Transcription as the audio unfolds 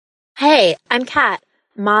Hey, I'm Kat,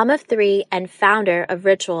 mom of 3 and founder of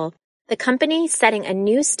Ritual, the company setting a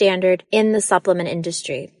new standard in the supplement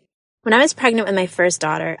industry. When I was pregnant with my first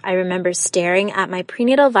daughter, I remember staring at my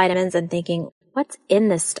prenatal vitamins and thinking, what's in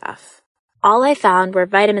this stuff? All I found were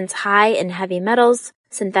vitamins high in heavy metals,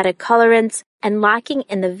 synthetic colorants, and lacking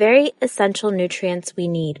in the very essential nutrients we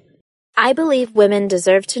need. I believe women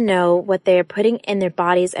deserve to know what they are putting in their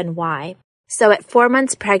bodies and why. So at 4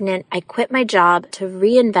 months pregnant, I quit my job to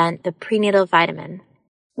reinvent the prenatal vitamin.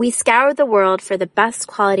 We scoured the world for the best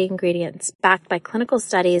quality ingredients backed by clinical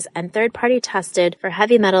studies and third-party tested for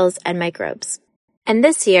heavy metals and microbes. And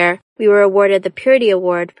this year, we were awarded the Purity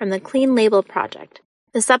Award from the Clean Label Project,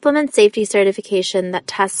 the supplement safety certification that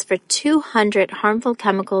tests for 200 harmful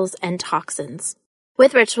chemicals and toxins.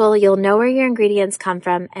 With Ritual, you'll know where your ingredients come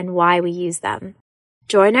from and why we use them.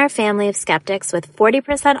 Join our family of skeptics with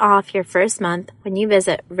 40% off your first month when you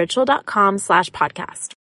visit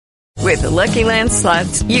ritual.com/podcast. With the Lucky Land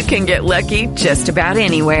Slots, you can get lucky just about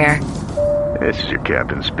anywhere. This is your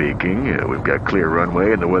captain speaking. We've got clear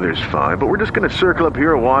runway and the weather's fine, but we're just going to circle up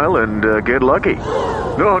here a while and get lucky.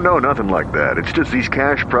 No, nothing like that. It's just these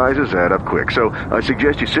cash prizes add up quick. So I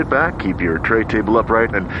suggest you sit back, keep your tray table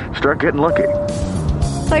upright, and start getting lucky.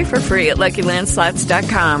 Play for free at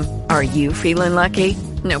LuckyLandSlots.com. Are you feeling lucky?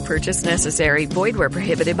 No purchase necessary. Void where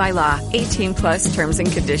prohibited by law. 18 plus terms and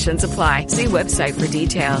conditions apply. See website for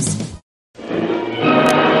details.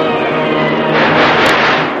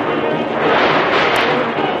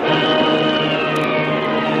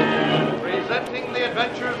 Presenting the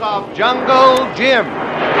adventures of Jungle Jim.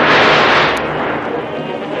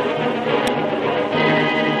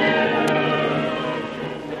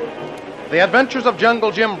 The Adventures of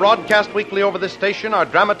Jungle Jim, broadcast weekly over this station, are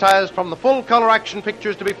dramatized from the full-color action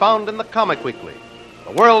pictures to be found in the Comic Weekly,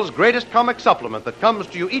 the world's greatest comic supplement that comes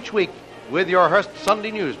to you each week with your Hearst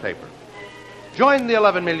Sunday newspaper. Join the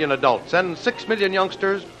 11 million adults and 6 million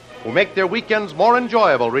youngsters who make their weekends more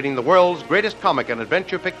enjoyable reading the world's greatest comic and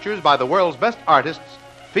adventure pictures by the world's best artists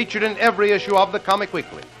featured in every issue of the Comic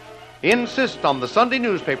Weekly. Insist on the Sunday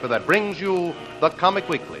newspaper that brings you the Comic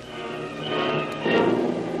Weekly.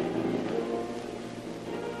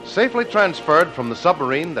 Safely transferred from the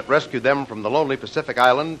submarine that rescued them from the lonely Pacific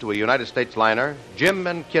island to a United States liner, Jim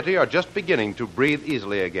and Kitty are just beginning to breathe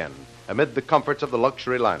easily again amid the comforts of the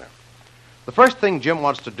luxury liner. The first thing Jim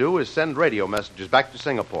wants to do is send radio messages back to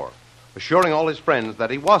Singapore, assuring all his friends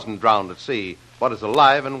that he wasn't drowned at sea, but is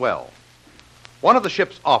alive and well. One of the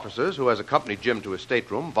ship's officers, who has accompanied Jim to his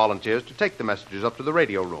stateroom, volunteers to take the messages up to the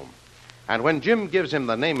radio room. And when Jim gives him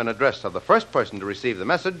the name and address of the first person to receive the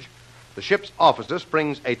message, the ship's officer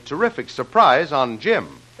springs a terrific surprise on Jim.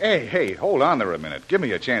 Hey, hold on there a minute. Give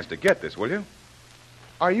me a chance to get this, will you?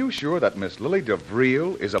 Are you sure that Miss Lily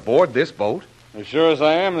DeVril is aboard this boat? As sure as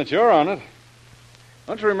I am that you're on it.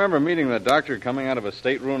 Don't you remember meeting the doctor coming out of a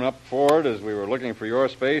stateroom up forward as we were looking for your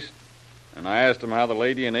space? And I asked him how the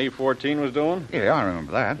lady in A14 was doing? Yeah, I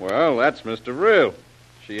remember that. Well, that's Miss DeVril.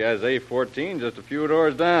 She has A14 just a few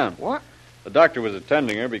doors down. What? The doctor was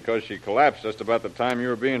attending her because she collapsed just about the time you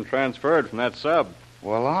were being transferred from that sub.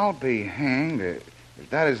 Well, I'll be hanged if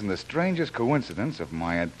that isn't the strangest coincidence of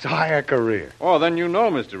my entire career. Oh, then you know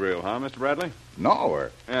Miss DeVril, huh, Mr. Bradley? Know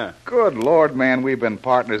her? Yeah. Good Lord, man, we've been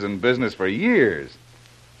partners in business for years.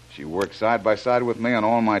 She worked side by side with me on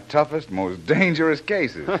all my toughest, most dangerous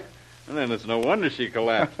cases. And then it's no wonder she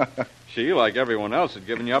collapsed. She, like everyone else, had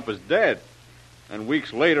given you up as dead. And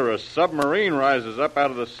weeks later, a submarine rises up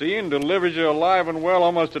out of the sea and delivers you alive and well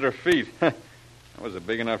almost at her feet. That was a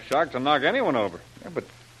big enough shock to knock anyone over. Yeah,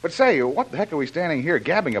 but say, what the heck are we standing here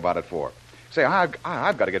gabbing about it for? Say, I've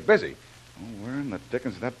got to get busy. Oh, where in the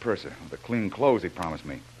dickens is that purser? The clean clothes he promised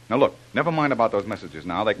me. Now, look, never mind about those messages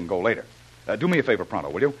now. They can go later. Do me a favor, pronto,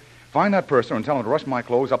 will you? Find that purser and tell him to rush my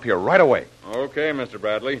clothes up here right away. Okay, Mr.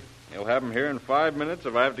 Bradley. He'll have them here in 5 minutes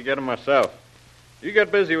if I have to get them myself. You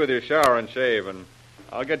get busy with your shower and shave, and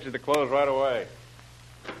I'll get you the clothes right away.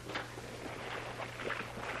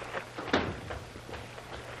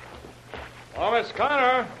 Oh, Miss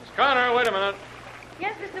Connor. Miss Connor, wait a minute.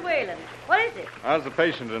 Yes, Mr. Whalen. What is it? How's the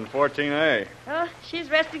patient in 14A? Oh,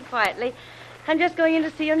 she's resting quietly. I'm just going in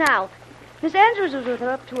to see her now. Miss Andrews was with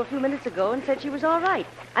her up to a few minutes ago and said she was all right.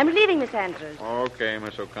 I'm relieving Miss Andrews. Okay,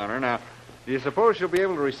 Miss O'Connor. Now, do you suppose she'll be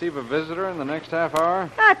able to receive a visitor in the next half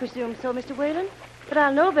hour? I presume so, Mr. Whalen. But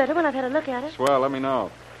I'll know better when I've had a look at it. Swell, let me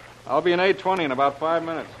know. I'll be in 820 in about 5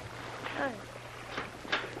 minutes. All right.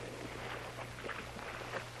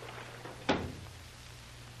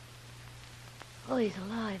 Oh, he's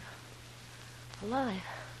alive. Alive.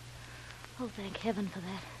 Oh, thank heaven for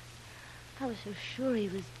that. I was so sure he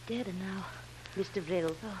was dead, and now... Mr.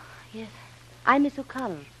 Vril. Oh, Yes. I'm Miss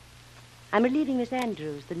O'Connor. I'm relieving Miss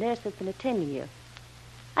Andrews, the nurse that's been attending you.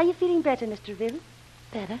 Are you feeling better, Mr. Rill?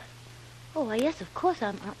 Better? Oh, why, yes, of course.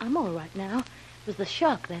 I'm all right now. It was the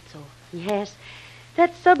shock, that's all. Yes.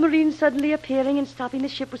 That submarine suddenly appearing and stopping the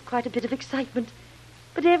ship was quite a bit of excitement.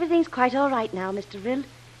 But everything's quite all right now, Mr. Rill.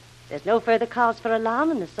 There's no further cause for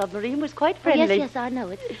alarm, and the submarine was quite friendly. Oh, yes, I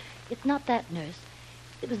know. It's not that, nurse.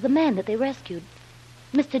 It was the man that they rescued.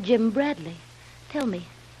 Mr. Jim Bradley. Tell me,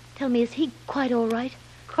 is he quite all right?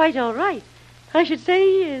 Quite all right. I should say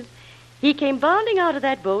he is. He came bounding out of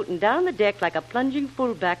that boat and down the deck like a plunging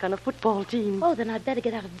fullback on a football team. Oh, then I'd better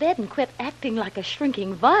get out of bed and quit acting like a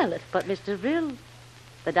shrinking violet. But, Mr. Rill,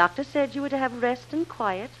 the doctor said you were to have rest and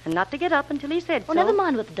quiet and not to get up until he said so. Oh, never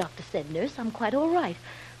mind what the doctor said, nurse. I'm quite all right.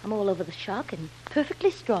 I'm all over the shock and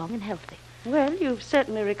perfectly strong and healthy. Well, you've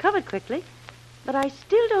certainly recovered quickly. But I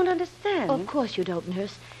still don't understand. Oh, of course you don't,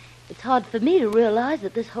 nurse. It's hard for me to realize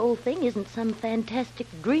that this whole thing isn't some fantastic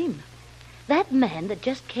dream. That man that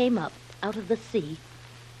just came up out of the sea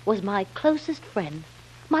was my closest friend,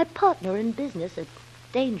 my partner in business, a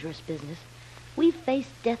dangerous business. We've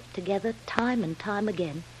faced death together time and time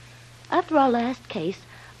again. After our last case,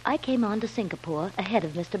 I came on to Singapore ahead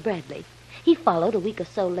of Mr. Bradley. He followed a week or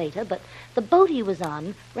so later, but the boat he was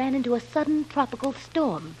on ran into a sudden tropical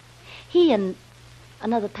storm. He and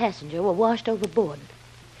another passenger were washed overboard.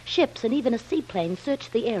 Ships and even a seaplane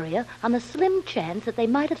searched the area on the slim chance that they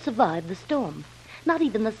might have survived the storm. Not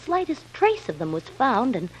even the slightest trace of them was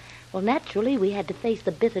found, and, well, naturally, we had to face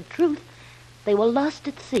the bitter truth. They were lost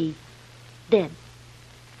at sea, dead.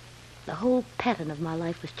 The whole pattern of my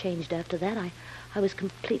life was changed after that. I was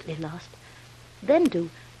completely lost. Then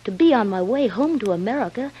to be on my way home to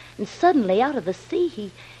America, and suddenly out of the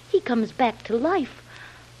sea, he comes back to life.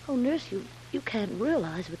 Oh, nurse, you can't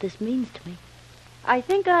realize what this means to me. I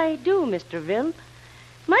think I do, Mr. Rill.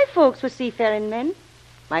 My folks were seafaring men.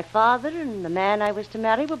 My father and the man I was to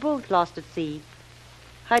marry were both lost at sea.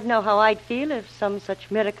 I'd know how I'd feel if some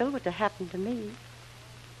such miracle were to happen to me.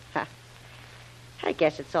 Ha. I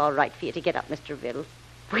guess it's all right for you to get up, Mr. Rill.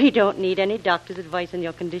 We don't need any doctor's advice on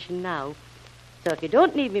your condition now. So if you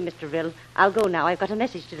don't need me, Mr. Rill, I'll go now. I've got a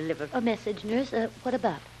message to deliver. A message, nurse? What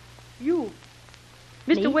about? You.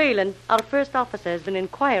 Mr. Whalen, our first officer, has been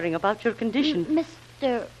inquiring about your condition.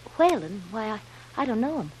 Mr. Whalen? Why, I don't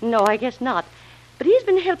know him. No, I guess not. But he's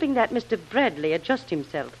been helping that Mr. Bradley adjust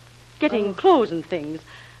himself. Getting clothes and things.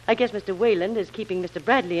 I guess Mr. Whalen is keeping Mr.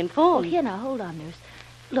 Bradley informed. Oh, here now, hold on, nurse.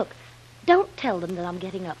 Look, don't tell them that I'm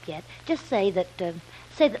getting up yet. Just say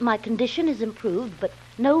that my condition is improved, but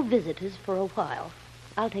no visitors for a while.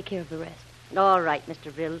 I'll take care of the rest. All right,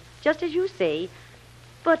 Mr. Rill. Just as you say.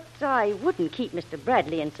 But I wouldn't keep Mr.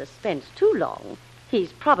 Bradley in suspense too long.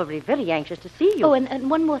 He's probably very anxious to see you. Oh,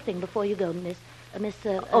 and one more thing before you go, Miss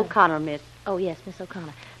O'Connor, miss. Oh, yes, Miss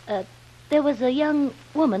O'Connor. There was a young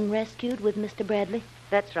woman rescued with Mr. Bradley.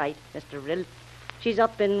 That's right, Mr. Rill. She's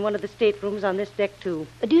up in one of the staterooms on this deck, too.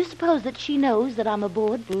 Do you suppose that she knows that I'm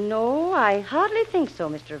aboard? No, I hardly think so,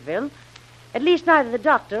 Mr. Rill. At least neither the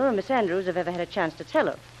doctor or Miss Andrews have ever had a chance to tell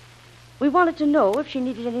her. We wanted to know if she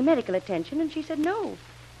needed any medical attention, and she said no.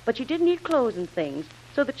 But she did need clothes and things,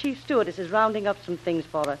 so the chief stewardess is rounding up some things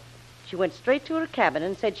for her. She went straight to her cabin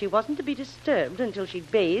and said she wasn't to be disturbed until she'd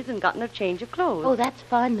bathed and gotten her change of clothes. Oh, that's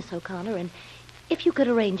fine, Miss O'Connor, and if you could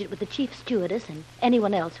arrange it with the chief stewardess and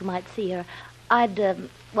anyone else who might see her, I'd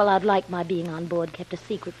like my being on board kept a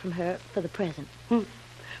secret from her for the present.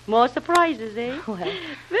 More surprises, eh? Well.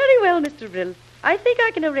 Very well, Mr. Rill. I think I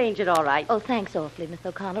can arrange it all right. Oh, thanks awfully, Miss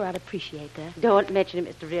O'Connor. I'd appreciate that. Don't mention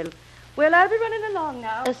it, Mr. Rill. Well, I'll be running along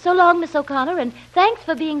now. So long, Miss O'Connor, and thanks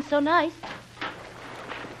for being so nice.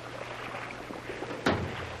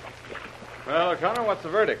 Well, O'Connor, what's the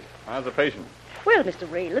verdict? How's the patient? Well, Mr.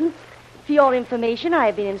 Raylan, for your information, I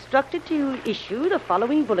have been instructed to issue the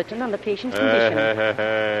following bulletin on the patient's condition.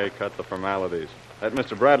 Hey, cut the formalities. That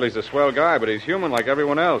Mr. Bradley's a swell guy, but he's human like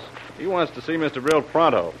everyone else. He wants to see Mr. Rill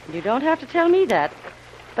pronto. You don't have to tell me that.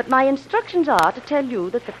 But my instructions are to tell you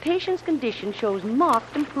that the patient's condition shows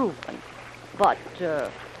marked improvement. But,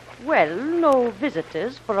 no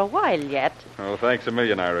visitors for a while yet. Well, thanks a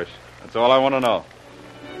million, Irish. That's all I want to know.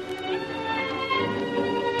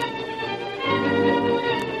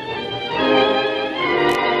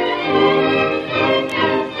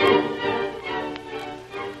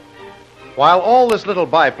 While all this little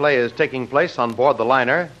byplay is taking place on board the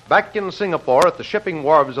liner, back in Singapore at the shipping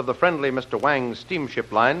wharves of the friendly Mr. Wang's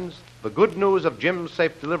steamship lines, the good news of Jim's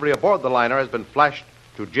safe delivery aboard the liner has been flashed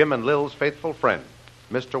to Jim and Lil's faithful friend,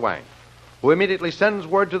 Mr. Wang, who immediately sends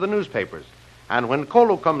word to the newspapers. And when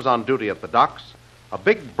Kolu comes on duty at the docks, A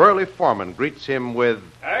big burly foreman greets him with,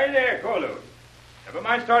 Hi there, Kolu. Never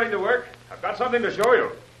mind starting to work. I've got something to show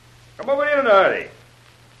you. Come over in a hurry.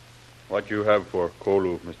 What you have for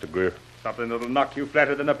Kolu, Mr. Greer? Something that'll knock you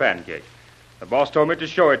flatter than a pancake. The boss told me to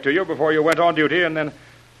show it to you before you went on duty and then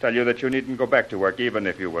tell you that you needn't go back to work even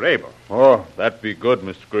if you were able. Oh, that'd be good,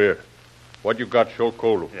 Mr. Greer. What you got, show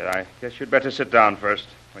Kolu. Yeah, I guess you'd better sit down first.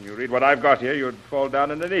 When you read what I've got here, you'd fall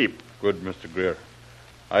down in an heap. Good, Mr. Greer.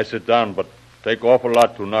 I sit down, but take awful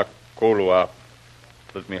lot to knock Kolu out.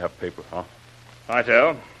 Let me have paper, huh? I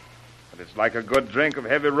tell. But it's like a good drink of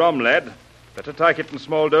heavy rum, lad. Better take it in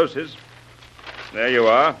small doses. There you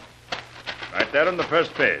are. Right there on the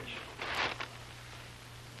first page.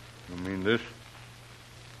 You mean this?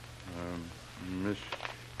 Miss...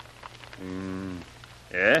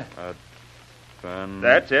 Yeah? Van...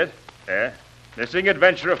 That's it. Yeah. Missing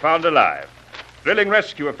adventurer found alive. Thrilling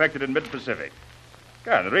rescue effected in mid-Pacific.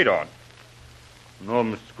 Go on, read on. No,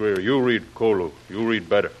 Mr. Greer, you read Kolu. You read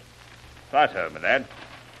better. Right home, my lad.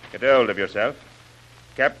 Get hold of yourself.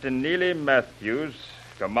 Captain Neely Matthews,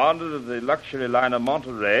 commander of the luxury liner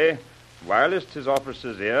Monterey, wirelessed his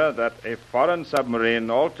officers here that a foreign submarine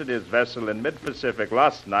altered his vessel in mid-Pacific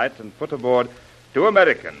last night and put aboard 2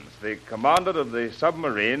 Americans. The commander of the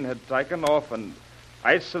submarine had taken off an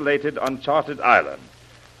isolated, uncharted island.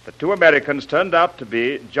 The 2 Americans turned out to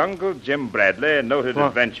be Jungle Jim Bradley, a noted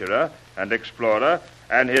adventurer and explorer,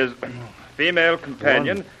 and his female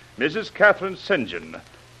companion, Mrs. Catherine St. John,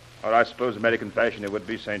 or I suppose American fashion it would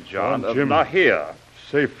be St. John, of Nahia.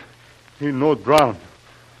 Safe. He no drown.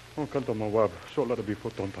 Oh, canta mawab. So let it be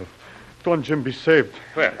for tonto. Don't Jim be saved.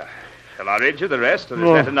 Well, shall I read you the rest, or is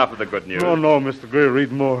that enough of the good news? No, Mr. Gray,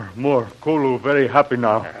 read more. Kolu very happy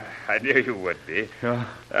now. I knew you would be.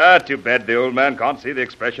 Yeah. Too bad the old man can't see the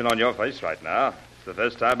expression on your face right now. It's the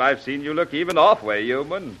first time I've seen you look even halfway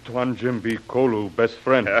human. Tuan Jim be Kolu, best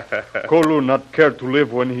friend. Kolu not care to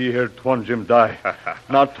live when he heard Tuan Jim die.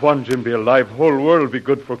 Now Tuan Jim be alive, whole world be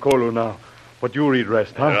good for Kolu now. But you read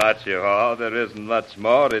rest, huh? Right you are. There isn't much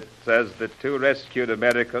more. It says that 2 rescued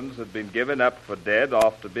Americans had been given up for dead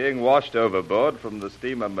after being washed overboard from the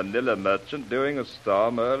steamer Manila Merchant during a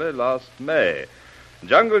storm early last May.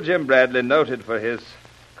 Jungle Jim Bradley, noted for his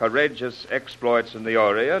courageous exploits in the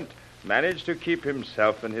Orient, managed to keep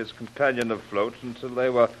himself and his companion afloat until they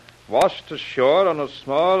were washed ashore on a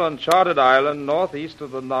small uncharted island northeast of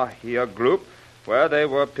the Nahia group, where they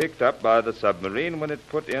were picked up by the submarine when it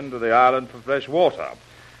put into the island for fresh water.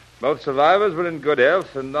 Both survivors were in good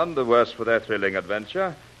health and none the worse for their thrilling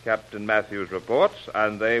adventure, Captain Matthews reports,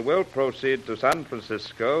 and they will proceed to San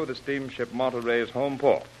Francisco, the steamship Monterey's home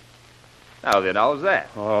port. Now then, how's that?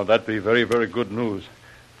 Oh, that'd be very, very good news.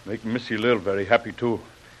 Make Missy Lil very happy, too.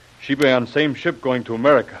 She be on same ship going to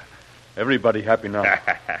America. Everybody happy now.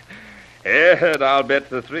 Yeah, and I'll bet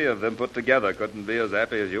the 3 of them put together couldn't be as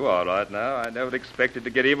happy as you are right now. I never expected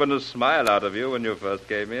to get even a smile out of you when you first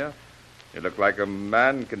came here. You look like a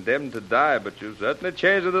man condemned to die, but you certainly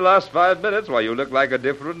changed in the last 5 minutes. Why, you look like a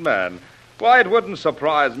different man. Why, it wouldn't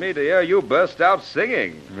surprise me to hear you burst out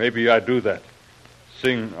singing. Maybe I do that.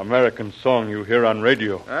 Sing American song you hear on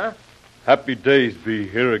radio. Huh? Happy days be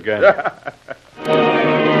here again.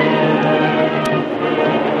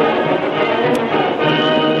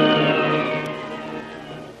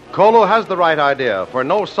 Kolu has the right idea, for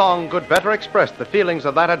no song could better express the feelings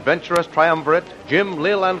of that adventurous triumvirate, Jim,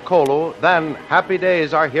 Lil, and Kolu, than Happy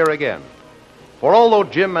Days Are Here Again. For although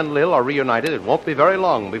Jim and Lil are reunited, it won't be very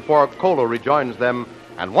long before Kolu rejoins them,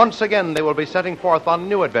 and once again they will be setting forth on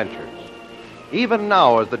new adventures. Even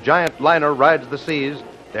now, as the giant liner rides the seas,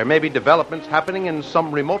 there may be developments happening in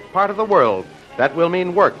some remote part of the world that will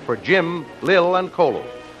mean work for Jim, Lil, and Kolu.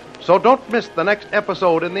 So don't miss the next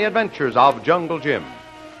episode in the adventures of Jungle Jim.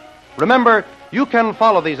 Remember, you can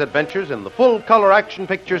follow these adventures in the full-color action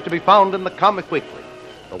pictures to be found in the Comic Weekly,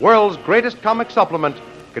 the world's greatest comic supplement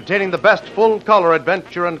containing the best full-color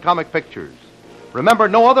adventure and comic pictures. Remember,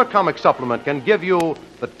 no other comic supplement can give you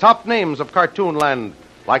the top names of Cartoonland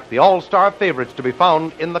like the all-star favorites to be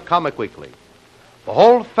found in the Comic Weekly. The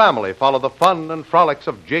whole family follow the fun and frolics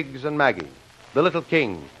of Jiggs and Maggie, the Little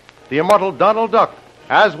King, the immortal Donald Duck,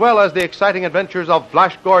 as well as the exciting adventures of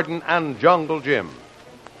Flash Gordon and Jungle Jim.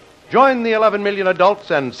 Join the 11 million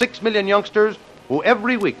adults and 6 million youngsters who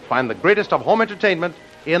every week find the greatest of home entertainment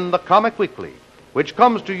in the Comic Weekly, which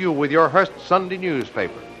comes to you with your Hearst Sunday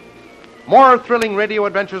newspaper. More thrilling radio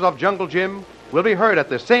adventures of Jungle Jim will be heard at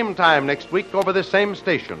the same time next week over this same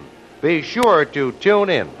station. Be sure to tune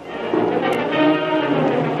in.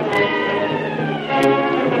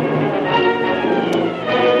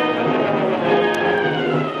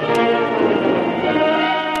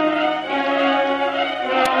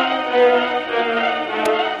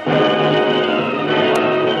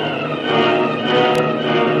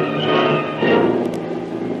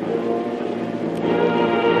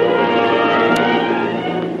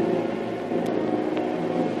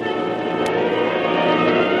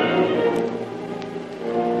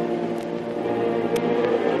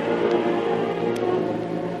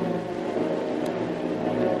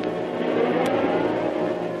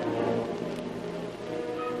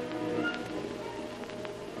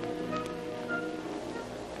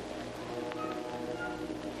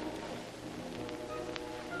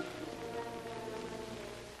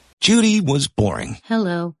 Judy was boring.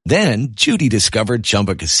 Hello. Then Judy discovered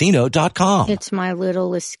ChumbaCasino.com. It's my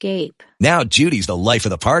little escape. Now Judy's the life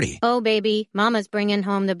of the party. Oh, baby, mama's bringing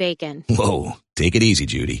home the bacon. Whoa, take it easy,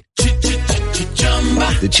 Judy.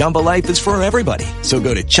 The Chumba life is for everybody. So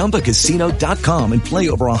go to ChumbaCasino.com and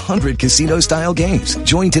play over 100 casino-style games.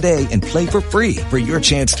 Join today and play for free for your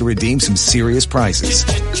chance to redeem some serious prizes.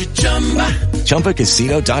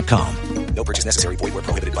 ChumbaCasino.com. No purchase necessary. Void where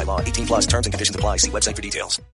prohibited by law. 18 plus terms and conditions apply. See website for details.